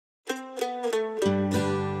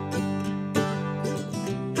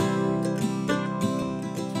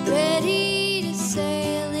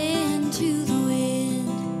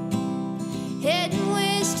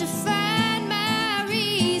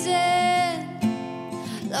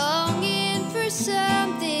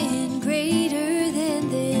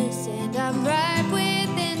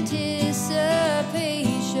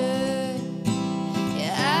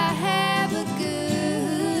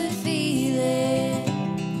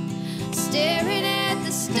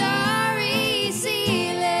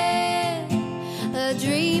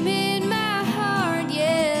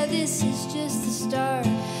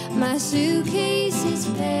suitcases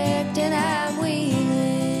packed and I'm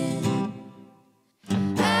wheeling.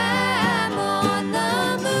 I'm on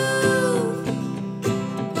the move,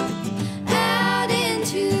 out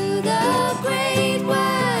into the great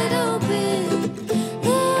wide open.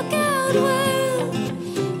 Look out, world,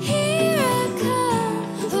 here I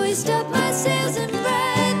come. Hoist up my sails and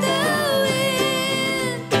ride the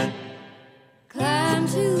wind. Climb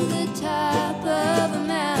to the top of a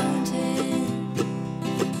mountain,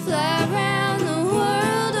 fly around the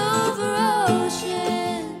world over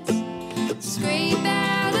oceans, scrape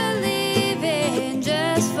out a living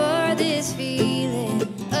just for this feeling,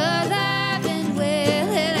 alive and well,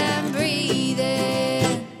 and I'm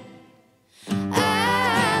breathing.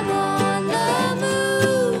 I'm on the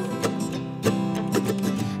move,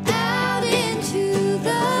 out into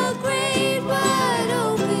the great wide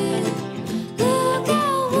open. Look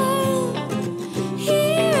out, world,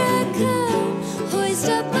 here I come. Hoist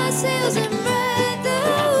up my sails and ride the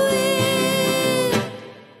wind.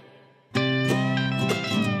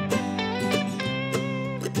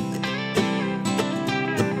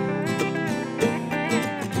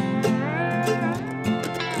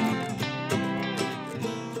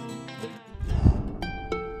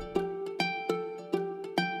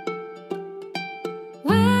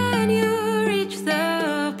 When you reach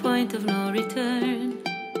the point of no return,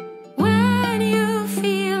 when you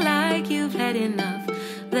feel like you've had enough,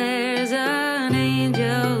 there's an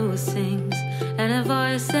angel who sings and a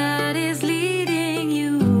voice that is leading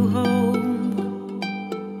you home.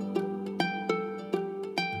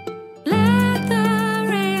 Let the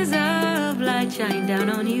rays of light shine down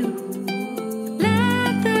on you.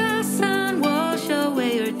 Let the sun wash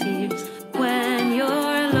away your tears when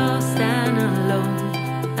you're lost and alone,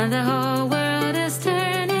 and the whole world is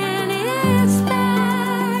turning its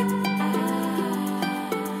back.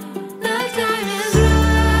 The time is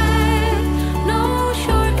right, no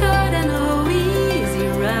shortcut and no easy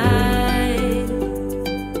ride.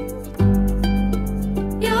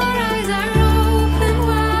 Your eyes are open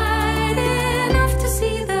wide enough to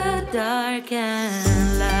see the dark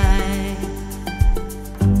and light.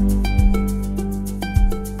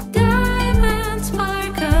 Diamonds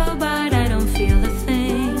sparkle, but I don't feel a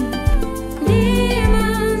thing.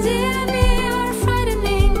 Demons in me are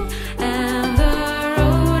frightening, and the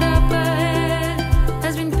road up ahead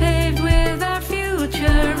has been paved with our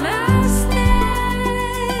future mistake.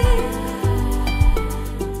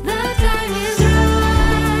 The time is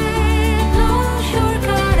right, no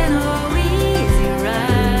shortcut and no easy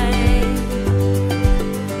ride.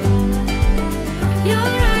 Your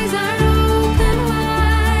eyes are open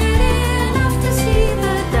wide enough to see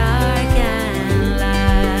the dark and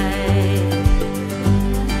light.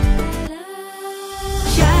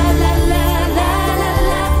 Sha la la la la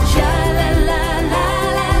la, sha la la la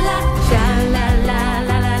la la, sha la la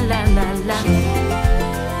la la la la la.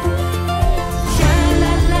 Sha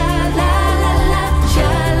la la la la la, sha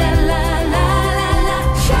la la la la la,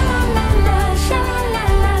 sha la la, sha la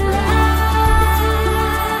la la.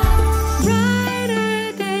 Brighter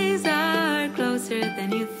days are closer than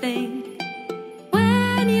you think.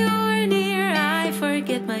 When you're near, I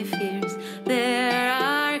forget my fears. There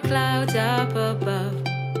are clouds up above,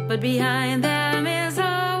 but behind them is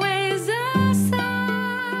always the sun.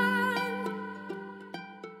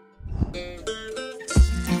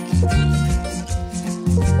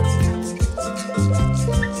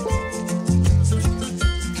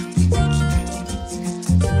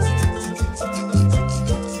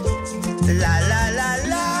 La la la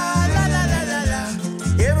la la la la la la.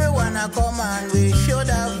 Everyone a come and we should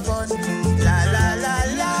have fun. La la la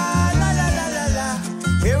la la la la la la.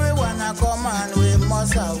 Everyone a come and we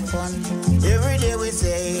must have fun. Every day we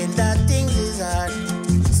say that things is hard.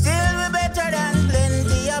 Still we better than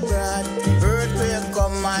plenty abroad. Earthquake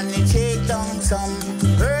come and it shake down some.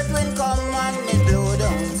 Earth wind come and it blow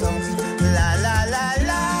down some. La la la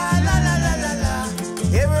la la la la la la.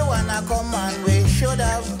 Everyone a come and we should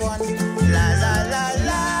have fun. La la la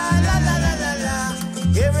la la la la la la.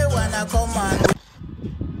 Everyone a come and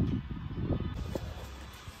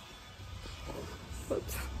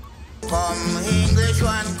come English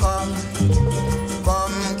one come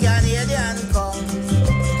Canadian come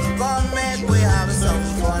make we have some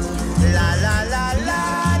fun. La la la la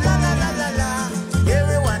la la la la la.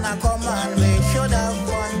 Everyone a come and we should have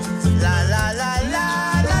fun. La la la la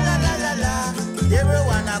la la la la la.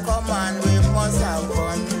 Everyone a come and we must have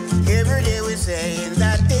fun. Every day we saying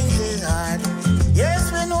that things is hard.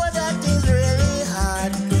 Yes, we know that things really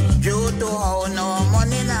hard due to how no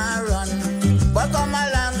money not run. But come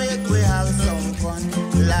along, make we have some fun.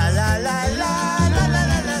 La la la la la la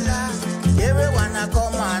la la la. Everyone a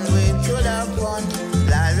come and we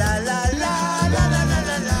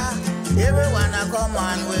Everyone a come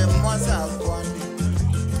and we must have fun.